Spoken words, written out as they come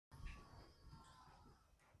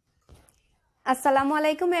আসসালামু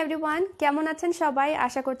আলাইকুম এভরিওয়ান, কেমন আছেন সবাই?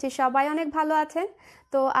 আশা করছি সবাই অনেক ভালো আছেন।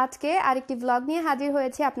 তো আজকে আরেকটি ব্লগ নিয়ে হাজির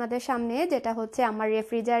হয়েছি আপনাদের সামনে, যেটা হচ্ছে আমার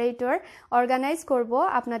রেফ্রিজারেটর অর্গানাইজ করব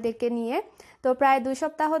আপনাদেরকে নিয়ে। তো প্রায় 2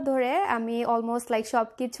 সপ্তাহ ধরে আমি অলমোস্ট সব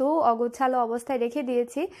কিছু অগুছালো অবস্থায় রেখে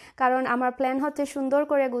দিয়েছি, কারণ আমার প্ল্যান হচ্ছে সুন্দর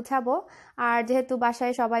করে গুছাবো। আর যেহেতু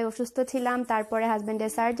বাসায় সবাই অসুস্থ ছিলাম, তারপরে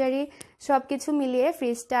হাজব্যান্ডের সার্জারি, সব কিছু মিলিয়ে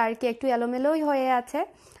ফ্রিজটা আর কি একটু এলোমেলোই হয়ে আছে।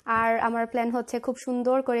 আর আমার প্ল্যান হচ্ছে খুব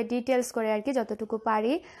সুন্দর করে ডিটেলস করে আর কি যতটুকু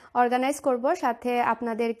পারি অর্গানাইজ করব, সাথে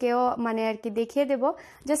আপনাদেরকেও মানে আর কি দেখিয়ে দেব,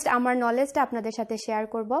 জাস্ট আমার নলেজটা আপনাদের সাথে শেয়ার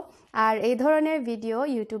করব। আর এই ধরনের ভিডিও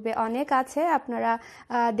ইউটিউবে অনেক আছে, আপনারা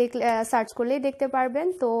দেখলে সার্চ করলেই দেখতে পারবেন।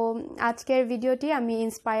 তো আজকের ভিডিওটি আমি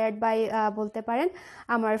ইন্সপায়ার্ড বাই বলতে পারেন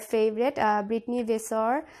আমার ফেভারিট ব্রিটনি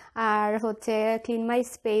বেসর আর হচ্ছে ক্লিন মাই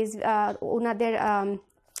স্পেস, ওনাদের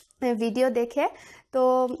ভিডিও দেখে। তো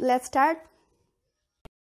লেটস স্টার্ট।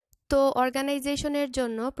 তো অর্গানাইজেশনের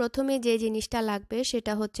জন্য প্রথমে যে জিনিসটা লাগবে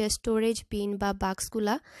সেটা হচ্ছে স্টোরেজ বিন বা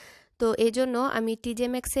বাক্সগুলা। তো এই জন্য আমি টিজে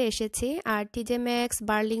ম্যাক্সে এসেছি। আর TJ max,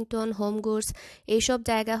 Burlington, home goods, এইসব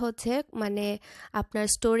জায়গা হচ্ছে মানে আপনার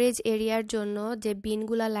স্টোরেজ এরিয়ার জন্য যে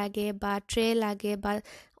বিনগুলা লাগে বা ট্রে লাগে বা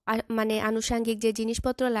মানে আনুষাঙ্গিক যে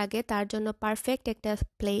জিনিসপত্র লাগে তার জন্য পারফেক্ট একটা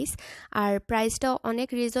প্লেস। আর প্রাইসটাও অনেক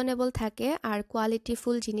রিজনেবল থাকে আর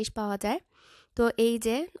কোয়ালিটিফুল জিনিস পাওয়া যায়। তো এই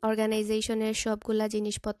যে অর্গানাইজেশনের সবগুলা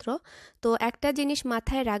জিনিসপত্র, তো একটা জিনিস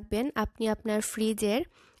মাথায় রাখবেন, আপনি আপনার ফ্রিজের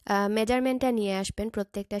মেজারমেন্টটা নিয়ে আসবেন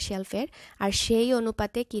প্রত্যেকটা শেলফের, আর সেই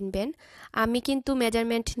অনুপাতে কিনবেন। আমি কিন্তু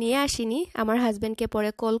মেজারমেন্ট নিয়ে আসিনি, আমার হাজব্যান্ডকে পরে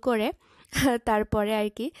কল করে তারপরে আর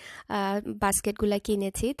কি বাস্কেটগুলো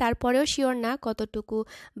কিনেছি। তারপরেও শিওর না কতটুকু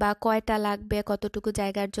বা কয়টা লাগবে কতটুকু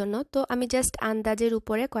জায়গার জন্য, তো আমি জাস্ট আন্দাজের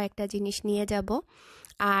উপরে কয়েকটা জিনিস নিয়ে যাব।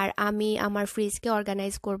 আর আমি আমার ফ্রিজকে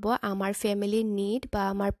অর্গানাইজ করব আমার ফ্যামিলির নিড বা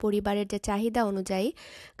আমার পরিবারের যে চাহিদা অনুযায়ী,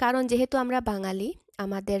 কারণ যেহেতু আমরা বাঙালি,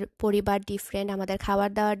 আমাদের পরিবার ডিফারেন্ট, আমাদের খাবার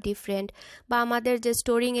দাওয়ার ডিফারেন্ট, বা আমাদের যে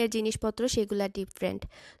স্টোরিংয়ের জিনিসপত্র সেগুলো ডিফারেন্ট।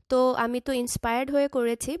 তো আমি তো ইন্সপায়ার্ড হয়ে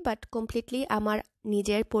করেছি, বাট কমপ্লিটলি আমার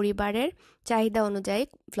নিজের পরিবারের চাহিদা অনুযায়ী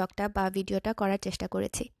ব্লগটা বা ভিডিওটা করার চেষ্টা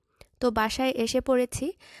করেছি। তো বাসায় এসে পড়েছি,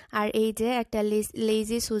 আর এই যে একটা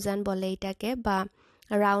লেজি সুজান বলে এটাকে, বা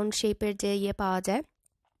রাউন্ড শেপের যে পাওয়া যায়,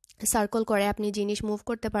 সার্কেল করে আপনি জিনিস মুভ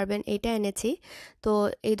করতে পারবেন, এটা এনেছি। তো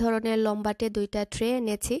এই ধরনের লম্বাটে 2টা ট্রে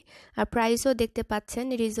এনেছি। আর প্রাইসও দেখতে পাচ্ছেন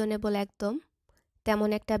রিজনেবল একদম, তেমন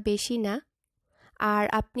একটা বেশি না। আর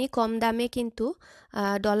আপনি কম দামে কিন্তু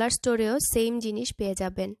ডলার স্টোরেও সেম জিনিস পেয়ে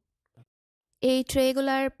যাবেন। এই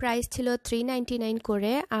ট্রেগুলার প্রাইস ছিল $3.99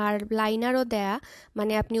 করে, আর লাইনারও দেয়া,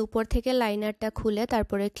 মানে আপনি উপর থেকে লাইনারটা খুলে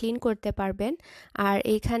তারপরে ক্লিন করতে পারবেন। আর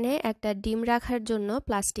এইখানে একটা ডিম রাখার জন্য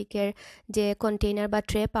প্লাস্টিকের যে কন্টেইনার বা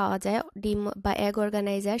ট্রে পাওয়া যায়, ডিম বা এগ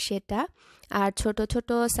অর্গানাইজার, সেটা। আর ছোট ছোট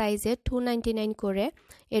সাইজের $2.99 করে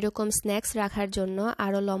এরকম স্ন্যাক্স রাখার জন্য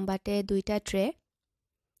আরও লম্বাটে 2টা ট্রে।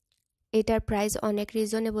 এটার প্রাইস অনেক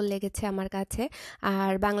রিজনেবল লেগেছে আমার কাছে।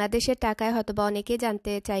 আর বাংলাদেশের টাকায় হয়তোবা অনেকেই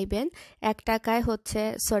জানতে চাইবেন, $1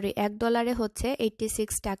 হচ্ছে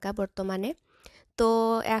 86 টাকা বর্তমানে। তো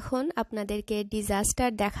এখন আপনাদেরকে ডিজাস্টার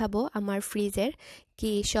দেখাবো আমার ফ্রিজের।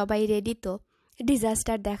 কি সবাই রেডি? তো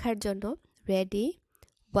ডিজাস্টার দেখার জন্য রেডি?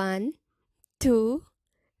 1, 2,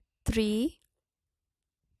 3,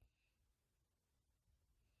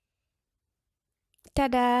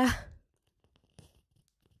 টাডা!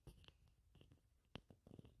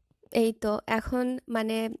 এই তো এখন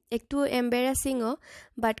মানে একটু এম্বারাসিংও,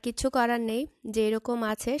 বাট কিছু করার নেই, যেরকম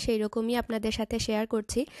আছে সেই রকমই আপনাদের সাথে শেয়ার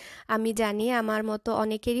করছি। আমি জানি আমার মতো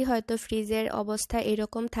অনেকেরই হয়তো ফ্রিজের অবস্থা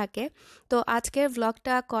এরকম থাকে। তো আজকের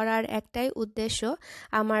ভ্লগটা করার একটাই উদ্দেশ্য,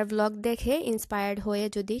 আমার ভ্লগ দেখে ইন্সপায়ার্ড হয়ে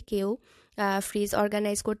যদি কেউ ফ্রিজ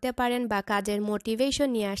অর্গানাইজ করতে পারেন বা কাজের মোটিভেশন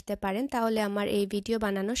নিয়ে আসতে পারেন, তাহলে আমার এই ভিডিও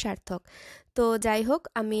বানানো সার্থক। তো যাই হোক,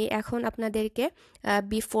 আমি এখন আপনাদেরকে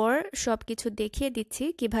বিফোর সব কিছু দেখিয়ে দিচ্ছি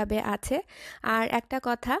কিভাবে আছে। আর একটা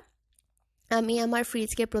কথা, আমি আমার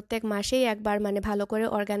ফ্রিজকে প্রত্যেক মাসেই একবার মানে ভালো করে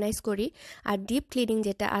অর্গানাইজ করি। আর ডিপ ক্লিনিং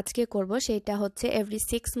যেটা আজকে করব সেটা হচ্ছে এভরি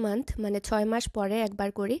 6 মান্থ, মানে 6 মাস পরে একবার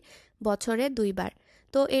করি, বছরে 2বার।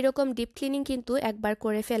 তো এরকম ডিপ ক্লিনিং কিন্তু একবার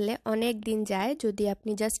করে ফেললে অনেক দিন যায়, যদি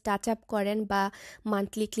আপনি জাস্ট টাচ আপ করেন বা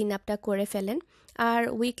মান্থলি ক্লিন আপটা করে ফেলেন। আর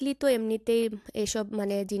উইকলি তো এমনিতেই এসব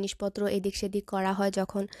মানে জিনিসপত্র এদিক সেদিক করা হয়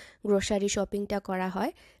যখন গ্রোসারি শপিংটা করা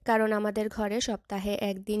হয়, কারণ আমাদের ঘরে সপ্তাহে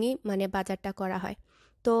একদিনই মানে বাজারটা করা হয়।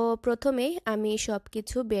 তো প্রথমেই আমি সব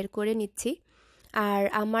কিছু বের করে নিচ্ছি। আর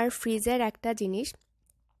আমার ফ্রিজের একটা জিনিস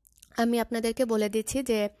আমি আপনাদেরকে বলে দিচ্ছি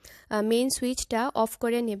যে মেইন সুইচটা অফ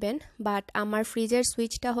করে নেবেন, বাট আমার ফ্রিজের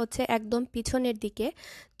সুইচটা হচ্ছে একদম পিছনের দিকে।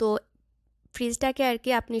 তো ফ্রিজটাকে আর কি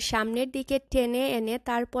আপনি সামনের দিকে টেনে এনে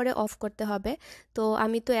তারপরে অফ করতে হবে। তো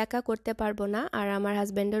আমি তো একা করতে পারবো না, আর আমার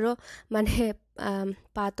হাজব্যান্ডেরও মানে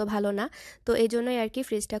পা তো ভালো না, তো এই জন্যই আর কি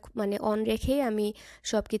ফ্রিজটা মানে অন রেখেই আমি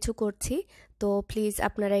সব কিছু করছি। তো প্লিজ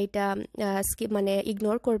আপনারা এটা মানে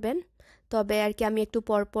ইগনোর করবেন। তবে আর কি আমি একটু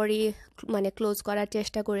পরপরই মানে ক্লোজ করার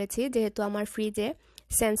চেষ্টা করেছি, যেহেতু আমার ফ্রিজে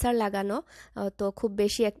সেন্সার লাগানো, তো খুব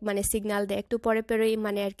বেশি মানে সিগন্যাল দেয় একটু পরে পরেই,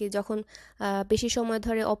 মানে আর কি যখন বেশি সময়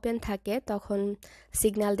ধরে ওপেন থাকে তখন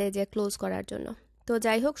সিগন্যাল দেয় যে ক্লোজ করার জন্য। তো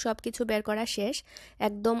যাই হোক, সব কিছু বের করা শেষ,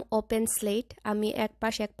 একদম ওপেন স্লেট। আমি এক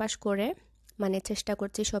পাশ করে মানে চেষ্টা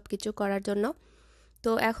করছি সব কিছু করার জন্য।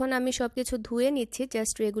 তো এখন আমি সব কিছু ধুয়ে নিচ্ছি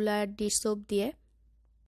জাস্ট রেগুলার ডিশ সোপ দিয়ে।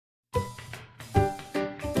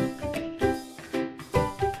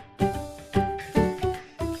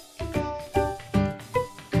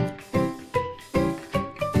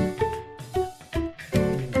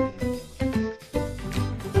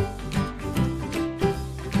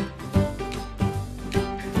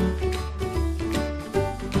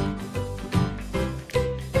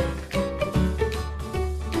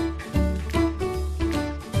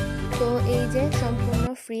 তো এই যে সম্পূর্ণ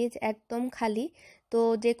ফ্রিজ একদম খালি। তো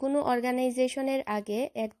যে কোনো অর্গানাইজেশনের আগে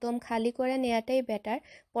একদম খালি করে নেওয়াটাই বেটার,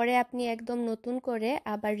 পরে আপনি একদম নতুন করে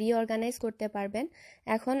আবার রিঅর্গানাইজ করতে পারবেন।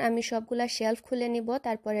 এখন আমি সবগুলা শেলফ খুলে নিব,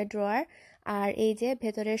 তারপরে ড্রয়ার, আর এই যে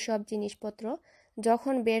ভেতরের সব জিনিসপত্র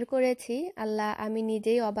যখন বের করেছি, আল্লাহ আমি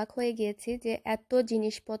নিজেই অবাক হয়ে গিয়েছি যে এত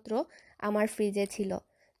জিনিসপত্র আমার ফ্রিজে ছিল।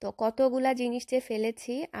 তো কতগুলা জিনিস যে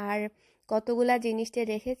ফেলেছি আর কতগুলা জিনিস যে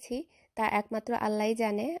রেখেছি তা একমাত্র আল্লাহই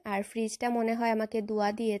জানে। আর ফ্রিজটা মনে হয় আমাকে দোয়া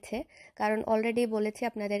দিয়েছে, কারণ অলরেডি বলেছি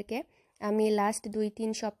আপনাদেরকে আমি লাস্ট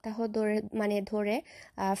 2-3 সপ্তাহ ধরে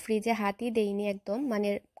ফ্রিজে হাতই দেইনি, একদম মানে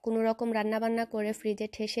কোনো রকম রান্নাবান্না করে ফ্রিজে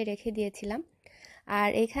ঠেসে রেখে দিয়েছিলাম। আর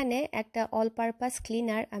এখানে একটা অল পারপাস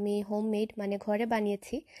ক্লিনার আমি হোমমেড মানে ঘরে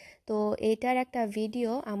বানিয়েছি। তো এইটার একটা ভিডিও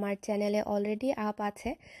আমার চ্যানেলে অলরেডি আপ আছে,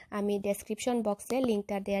 আমি ডেসক্রিপশন বক্সে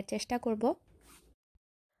লিঙ্কটা দেওয়ার চেষ্টা করব।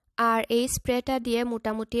 আর এই স্প্রেটা দিয়ে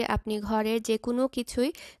মোটামুটি আপনি ঘরের যে কোনো কিছুই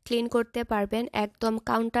ক্লিন করতে পারবেন, একদম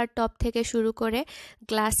কাউন্টার টপ থেকে শুরু করে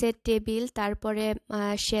গ্লাসের টেবিল, তারপরে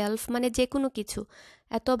শেলফ, মানে যে কোনো কিছু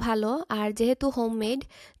এত ভালো। আর যেহেতু হোমমেড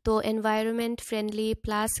তো environment friendly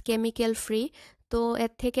plus chemical free, তো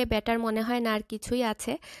এর থেকে বেটার মনে হয় না আর কিছুই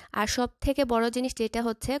আছে। আর সব থেকে বড় জিনিস যেটা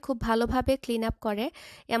হচ্ছে খুব ভালোভাবে ক্লিন আপ করে,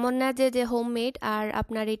 এমন না যে হোমমেড আর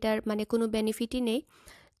আপনার এটার মানে কোনো বেনিফিটই নেই।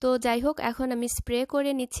 তো যাই হোক, এখন আমি স্প্রে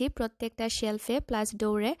করে নিচ্ছি প্রত্যেকটা শেলফে প্লাস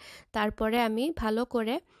ডোরে, তারপরে আমি ভালো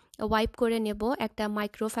করে ওয়াইপ করে নেব একটা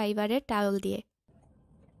মাইক্রোফাইবারের টাওয়েল দিয়ে।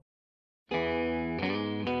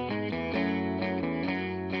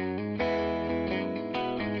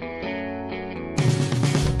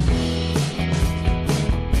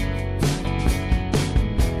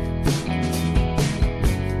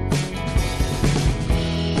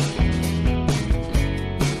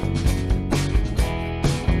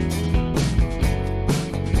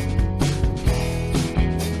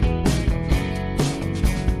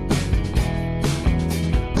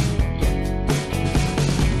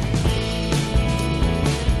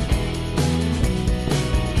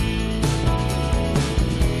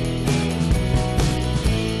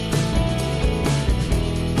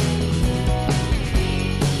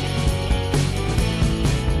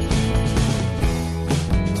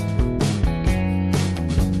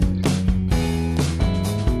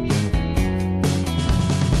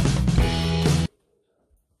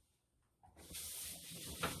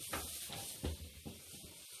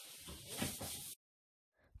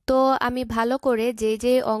 তো আমি ভালো করে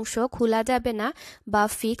যে অংশ খোলা যাবে না বা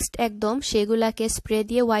ফিক্সড একদম, সেগুলাকে স্প্রে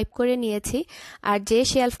দিয়ে ওয়াইপ করে নিয়েছি। আর যে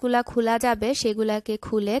শেলফগুলা খোলা যাবে সেগুলাকে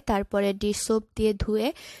খুলে তারপরে ডিশ সোপ দিয়ে ধুয়ে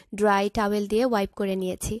ড্রাই টাওয়েল দিয়ে ওয়াইপ করে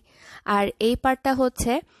নিয়েছি। আর এই পার্টটা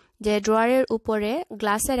হচ্ছে যে ড্রয়ারের উপরে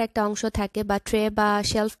গ্লাসের একটা অংশ থাকে বা ট্রে বা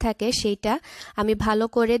শেলফ থাকে, সেইটা আমি ভালো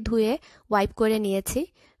করে ধুয়ে ওয়াইপ করে নিয়েছি।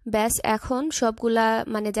 ব্যাস, এখন সবগুলা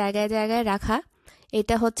মানে জায়গায় জায়গায় রাখা।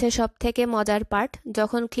 এটা হচ্ছে সব থেকে মজার পার্ট।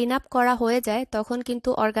 যখন ক্লিন আপ করা হয়ে যায় তখন কিন্তু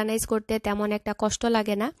অর্গানাইজ করতে তেমন একটা কষ্ট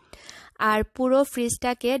লাগে না। আর পুরো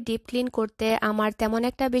ফ্রিজটাকে ডিপ ক্লিন করতে আমার তেমন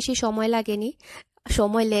একটা বেশি সময় লাগেনি,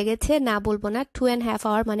 সময় লেগেছে না বলবো না, 2.5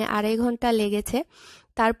 আওয়ার মানে 2.5 ঘন্টা লেগেছে।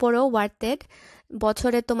 তারপরেও ওয়ার্থেড,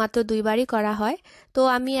 বছরে তো মাত্র 2বারই করা হয়। তো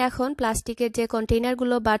আমি এখন প্লাস্টিকের যে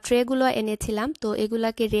কন্টেইনারগুলো বা ট্রেগুলো এনেছিলাম, তো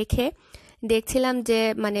এগুলাকে রেখে দেখছিলাম যে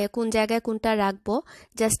মানে কোন জায়গায় কোনটা রাখবো,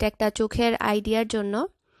 জাস্ট একটা চোখের আইডিয়ার জন্য।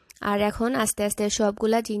 আর এখন আস্তে আস্তে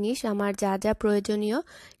সবগুলা জিনিস আমার যা যা প্রয়োজনীয়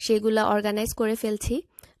সেগুলা অর্গানাইজ করে ফেলছি,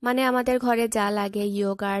 মানে আমাদের ঘরে যা লাগে,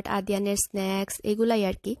 ইয়োগার্ট, আদিয়ানের স্ন্যাক্স, এগুলাই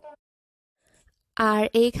আর কি। আর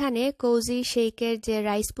এইখানে কোজি শেকের যে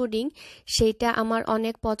রাইস পুডিং সেইটা আমার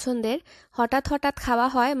অনেক পছন্দের। হঠাৎ হঠাৎ খাওয়া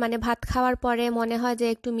হয়, মানে ভাত খাওয়ার পরে মনে হয় যে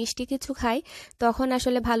একটু মিষ্টি কিছু খাই, তখন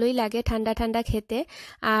আসলে ভালোই লাগে ঠান্ডা ঠান্ডা খেতে।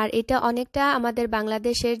 আর এটা অনেকটা আমাদের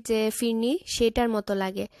বাংলাদেশের যে ফিরনি সেটার মতো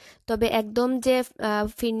লাগে, তবে একদম যে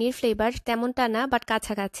ফিরনির ফ্লেভার তেমনটা না, বাট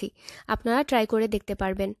কাছাকাছি। আপনারা ট্রাই করে দেখতে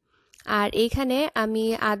পারবেন। আর এইখানে আমি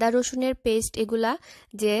আদা রসুনের পেস্ট এগুলা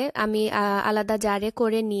যে আমি আলাদা জারে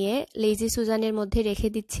করে নিয়ে লেজি সুজানের মধ্যে রেখে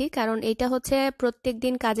দিচ্ছি, কারণ এটা হচ্ছে প্রত্যেক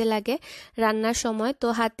দিন কাজে লাগে রান্নার সময়, তো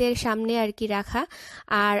হাতের সামনে আর কি রাখা।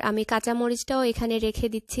 আর আমি কাঁচামরিচটাও এখানে রেখে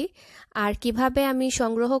দিচ্ছি। আর কিভাবে আমি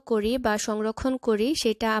সংগ্রহ করি বা সংরক্ষণ করি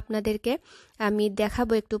সেটা আপনাদেরকে আমি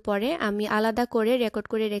দেখাবো একটু পরে। আমি আলাদা করে রেকর্ড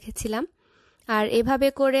করে রেখেছিলাম। আর এভাবে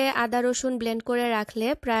করে আদা রসুন ব্লেন্ড করে রাখলে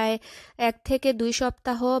প্রায় 1 থেকে 2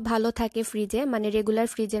 সপ্তাহ ভালো থাকে ফ্রিজে, মানে রেগুলার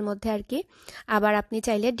ফ্রিজের মধ্যে আর কি। আবার আপনি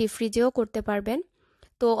চাইলে ডিপ ফ্রিজেও করতে পারবেন।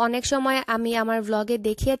 তো অনেক সময় আমি আমার ব্লগে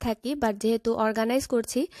দেখিয়ে থাকি, বাট যেহেতু অর্গানাইজ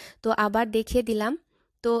করছি তো আবার দেখিয়ে দিলাম।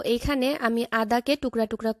 তো এইখানে আমি আদাকে টুকরা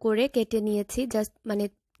টুকরা করে কেটে নিয়েছি, জাস্ট মানে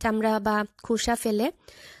চামড়া বা খোসা ফেলে।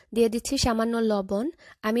 দিয়ে দিচ্ছি সামান্য লবণ।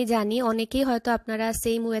 আমি জানি অনেকেই হয়তো আপনারা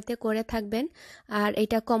সেম ওয়েতে করে থাকবেন, আর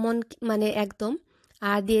এটা কমন মানে একদম।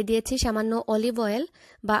 আর দিয়ে দিয়েছি সামান্য অলিভ অয়েল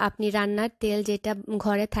বা আপনি রান্নার তেল যেটা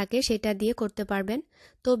ঘরে থাকে সেটা দিয়ে করতে পারবেন।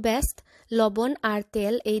 তো বেস্ট লবণ আর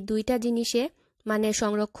তেল এই দুইটা জিনিসে মানে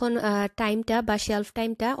সংরক্ষণ টাইমটা বা শেলফ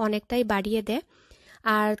টাইমটা অনেকটাই বাড়িয়ে দেয়।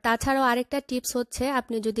 আর তাছাড়াও আরেকটা টিপস হচ্ছে,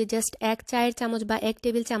 আপনি যদি জাস্ট 1 চায়ের চামচ বা 1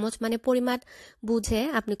 টেবিল চামচ মানে পরিমাণ বুঝে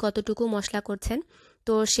আপনি কতটুকু মশলা করছেন,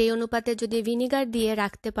 তো সেই অনুপাতে যদি ভিনিগার দিয়ে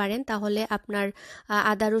রাখতে পারেন তাহলে আপনার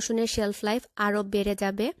আদা রসুনের শেলফ লাইফ আরও বেড়ে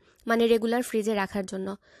যাবে, মানে রেগুলার ফ্রিজে রাখার জন্য।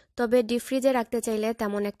 তবে ডিপ ফ্রিজে রাখতে চাইলে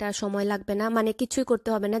তেমন একটা সময় লাগবে না, মানে কিছুই করতে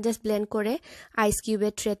হবে না, জাস্ট ব্লেন্ড করে আইস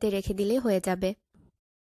কিউবের ট্রেতে রেখে দিলেই হয়ে যাবে।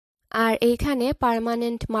 আর এইখানে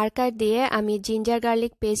পার্মানেন্ট মার্কার দিয়ে আমি জিঞ্জার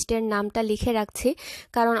গার্লিক পেস্টের নামটা লিখে রাখছি,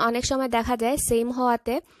 কারণ অনেক সময় দেখা যায় সেম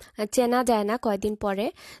হওয়াতে চেনা যায় না কয়দিন পরে।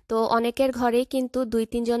 তো অনেকের ঘরেই কিন্তু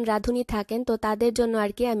 2-3 জন রাঁধুনি থাকেন, তো তাদের জন্য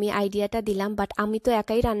আর কি আমি আইডিয়াটা দিলাম। বাট আমি তো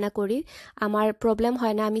একাই রান্না করি, আমার প্রবলেম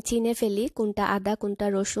হয় না, আমি চিনে ফেলি কোনটা আদা কোনটা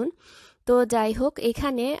রসুন। তো যাই হোক,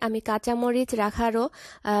 এখানে আমি কাঁচামরিচ রাখারও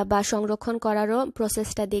বা সংরক্ষণ করারও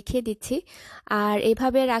প্রসেসটা দেখিয়ে দিচ্ছি। আর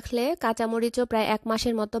এভাবে রাখলে কাঁচামরিচও প্রায় 1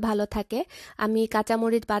 মাসের মতো ভালো থাকে। আমি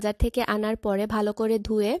কাঁচামরিচ বাজার থেকে আনার পরে ভালো করে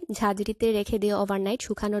ধুয়ে ঝাঁঝরিতে রেখে দিই ওভারনাইট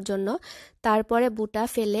শুকানোর জন্য। তারপরে বুটা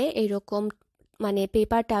ফেলে এইরকম মানে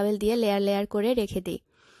পেপার টাওয়েল দিয়ে লেয়ার লেয়ার করে রেখে দিই।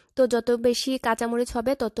 তো যত বেশি কাঁচামরিচ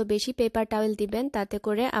হবে তত বেশি পেপার টাওয়েল দিবেন, তাতে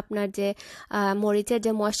করে আপনার যে মরিচের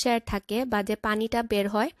যে ময়েশ্চার থাকে বা যে পানিটা বের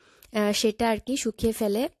হয় সেটা আর কি শুকিয়ে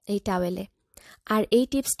ফেলে এই টাওয়েলে। আর এই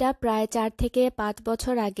টিপসটা প্রায় 4 থেকে 5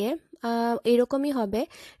 বছর আগে এরকমই হবে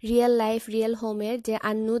রিয়েল লাইফ রিয়েল হোমের যে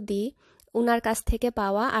আন্নু দি উনার কাছ থেকে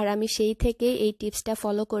পাওয়া। আর আমি সেই থেকে এই টিপসটা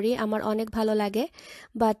ফলো করি, আমার অনেক ভালো লাগে।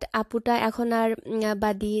 বাট আপুটা এখন আর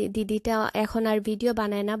বা দিদিটা এখন আর ভিডিও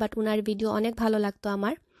বানায় না, বাট উনার ভিডিও অনেক ভালো লাগতো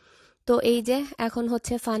আমার। তো এই যে এখন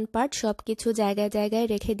হচ্ছে ফান পার্ট, সব কিছু জায়গায় জায়গায়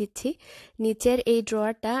রেখে দিচ্ছি। নিচের এই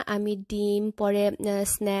ড্রয়ারটা আমি ডিম পরে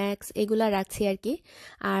স্ন্যাক্স এগুলা রাখছি আর কি।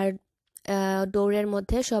 আর ডোরের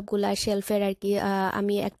মধ্যে সবগুলা শেলফের আর কি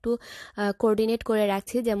আমি একটু কোঅর্ডিনেট করে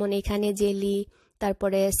রাখছি, যেমন এখানে জেলি,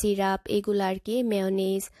 তারপরে সিরাপ এগুলা আর কি,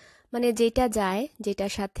 মেয়োনিজ, মানে যেটা যায়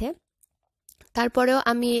যেটার সাথে। তারপরেও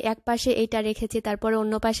আমি এক পাশে এইটা রেখেছি, তারপরে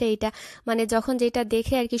অন্য পাশে এইটা, মানে যখন যেটা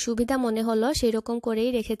দেখে আর কি সুবিধা মনে হলো সেই রকম করেই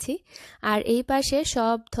রেখেছি। আর এই পাশে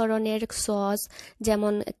সব ধরনের সস,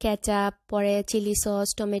 যেমন কেচাপ, পরে chilli sauce,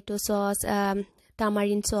 tomato sauce,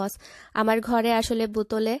 টামারিন sauce. আমার ঘরে আসলে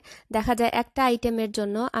বোতলে দেখা যায় একটা আইটেমের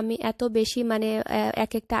জন্য আমি এত বেশি মানে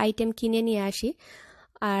এক একটা আইটেম কিনে নিয়ে আসি,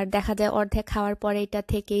 আর দেখা যায় অর্ধেক খাওয়ার পরে এটা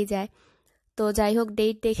থেকেই যায়। তো যাই হোক,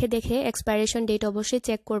 ডেট দেখে দেখে এক্সপায়ারেশন ডেট অবশ্যই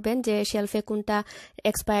চেক করবেন যে শেলফে কোনটা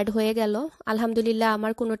এক্সপায়ার্ড হয়ে গেল। আলহামদুলিল্লাহ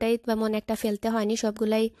আমার কোনোটাই তেমন একটা ফেলতে হয়নি,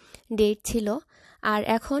 সবগুলাই ডেট ছিল। আর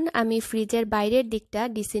এখন আমি ফ্রিজের বাইরের দিকটা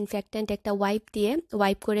ডিসইনফেক্ট্যান্ট একটা ওয়াইপ দিয়ে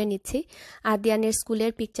ওয়াইপ করে নিচ্ছি। আদিয়ানের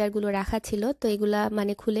স্কুলের পিকচারগুলো রাখা ছিল, তো এগুলা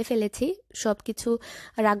মানে খুলে ফেলেছি, সব কিছু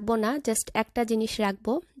রাখবো না, জাস্ট একটা জিনিস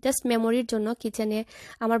রাখবো, জাস্ট মেমোরির জন্য। কিচেনে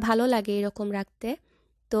আমার ভালো লাগে এরকম রাখতে।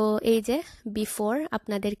 তো এই যে বিফোর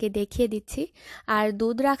আপনাদেরকে দেখিয়ে দিচ্ছি। আর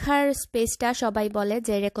দুধ রাখার স্পেসটা সবাই বলে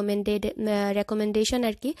যে রেকমেন্ডেশন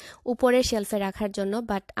আর কি উপরের শেলফে রাখার জন্য,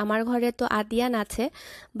 বাট আমার ঘরে তো আদিয়ান আছে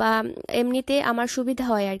বা এমনিতে আমার সুবিধা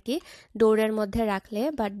হয় আর কি ডোরের মধ্যে রাখলে।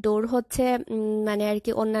 বাট ডোর হচ্ছে মানে আর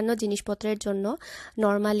কি অন্যান্য জিনিসপত্রের জন্য।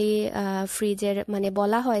 নর্মালি ফ্রিজের মানে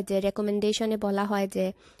বলা হয় যে রেকমেন্ডেশনে বলা হয় যে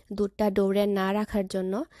দুধটা ডোরে না রাখার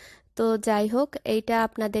জন্য। তো যাই হোক, এইটা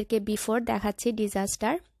আপনাদেরকে বিফোর দেখাচ্ছি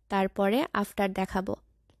ডিজাস্টার, তারপরে আফটার দেখাবো।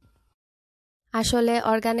 আসলে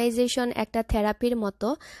অর্গানাইজেশন একটা থেরাপির মতো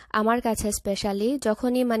আমার কাছে, স্পেশালি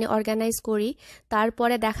যখনই মানে অর্গানাইজ করি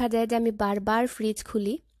তারপরে দেখা যায় যে আমি বারবার ফ্রিজ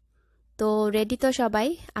খুলি। তো রেডি তো সবাই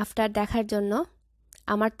আফটার দেখার জন্য?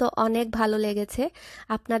 আমার তো অনেক ভালো লেগেছে।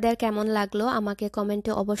 আপনাদের কেমন লাগলো আমাকে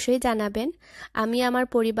কমেন্টে অবশ্যই জানাবেন। আমি আমার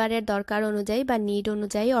পরিবারের দরকার অনুযায়ী বা নিড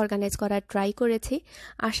অনুযায়ী অর্গানাইজ করার ট্রাই করেছি।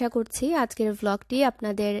 আশা করছি আজকের ভ্লগটি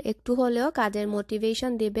আপনাদের একটু হলেও কাজের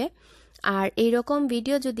মোটিভেশন দেবে। আর এইরকম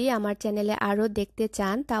ভিডিও যদি আমার চ্যানেলে আরও দেখতে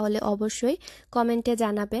চান তাহলে অবশ্যই কমেন্টে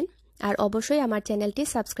জানাবেন। আর অবশ্যই আমার চ্যানেলটি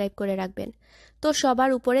সাবস্ক্রাইব করে রাখবেন। তো সবার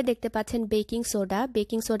উপরে দেখতে পাচ্ছেন বেকিং সোডা।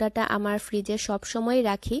 বেকিং সোডাটা আমার ফ্রিজে সবসময়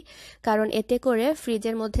রাখি, কারণ এতে করে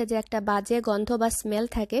ফ্রিজের মধ্যে যে একটা বাজে গন্ধ বা স্মেল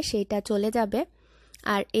থাকে সেইটা চলে যাবে।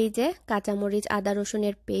 আর এই যে কাঁচামরিচ, আদা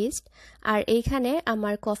রসুনের পেস্ট, আর এইখানে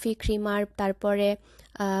আমার কফি ক্রিমার, তারপরে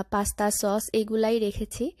পাস্তা সস, এগুলাই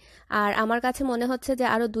রেখেছি। আর আমার কাছে মনে হচ্ছে যে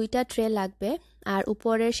আরও 2টা ট্রে লাগবে। আর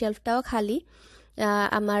উপরের শেলফটাও খালি,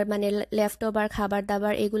 আমার মানে লেফট ওভার খাবার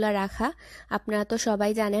দাবার এগুলা রাখা। আপনারা তো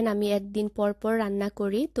সবাই জানেন আমি একদিন পর পর রান্না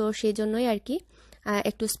করি, তো সেই জন্যই আর কি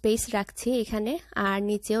একটু স্পেস রাখছি এখানে। আর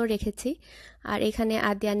নিচেও রেখেছি। আর এখানে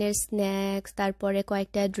আদিয়ানের স্ন্যাক্স, তারপরে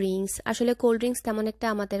কয়েকটা ড্রিঙ্কস। আসলে কোল্ড ড্রিঙ্কস তেমন একটা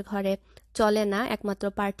আমাদের ঘরে চলে না, একমাত্র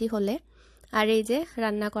পার্টি হলে। আর এই যে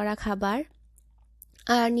রান্না করা খাবার।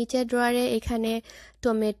 আর নিচের ড্রয়ারে এখানে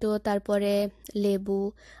টমেটো, তারপরে লেবু।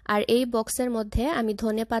 আর এই বক্সের মধ্যে আমি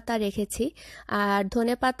ধনেপাতা রেখেছি। আর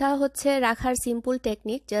ধনেপাতা হচ্ছে রাখার সিম্পল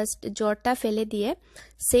টেকনিক, জাস্ট জড়টা ফেলে দিয়ে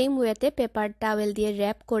সেম ওয়েতে পেপার টাওয়েল দিয়ে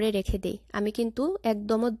র্যাপ করে রেখে দিই। আমি কিন্তু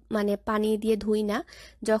একদমও মানে পানি দিয়ে ধুই না,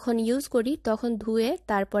 যখন ইউজ করি তখন ধুয়ে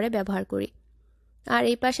তারপরে ব্যবহার করি। আর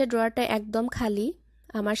এই পাশে ড্রয়ারটা একদম খালি,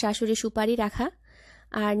 আমার শাশুড়ি সুপারি রাখা।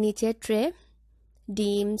 আর নিচে ট্রে,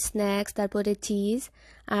 ডিম, স্ন্যাক্স, তারপরে চিজ,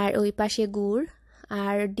 আর ওই পাশে গুড়।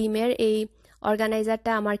 আর ডিমের এই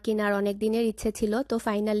অর্গানাইজারটা আমার কেনার অনেক দিনের ইচ্ছে ছিল, তো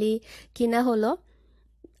ফাইনালি কিনা হলো।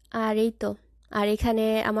 আর এই তো। আর এখানে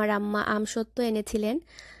আমার আম্মা আমসত্ত্ব এনেছিলেন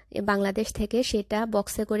বাংলাদেশ থেকে, সেটা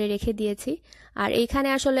বক্সে করে রেখে দিয়েছি। আর এইখানে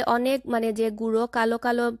আসলে অনেক মানে যে গুঁড়ো কালো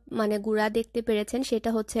কালো মানে গুঁড়া দেখতে পেরেছেন, সেটা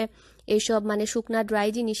হচ্ছে এইসব মানে শুকনা ড্রাই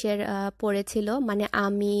জিনিসের পড়েছিল, মানে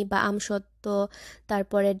আমি বা আমসত্ত্ব,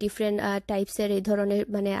 তারপরে ডিফারেন্ট টাইপসের এই ধরনের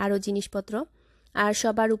মানে আরও জিনিসপত্র। আর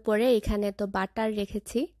সবার উপরে এখানে তো বাটার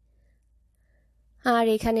রেখেছি। আর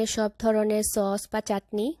এখানে সব ধরনের সস বা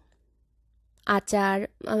চাটনি, আচার,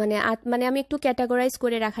 মানে মানে আমি একটু ক্যাটাগরাইজ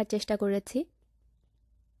করে রাখার চেষ্টা করেছি।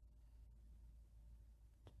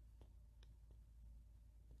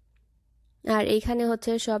 আর এইখানে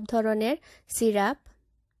হচ্ছে সব ধরনের সিরাপ।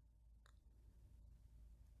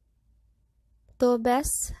 তো ব্যাস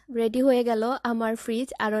রেডি হয়ে গেল আমার ফ্রিজ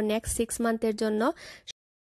আরও নেক্সট 6 মান্থের জন্য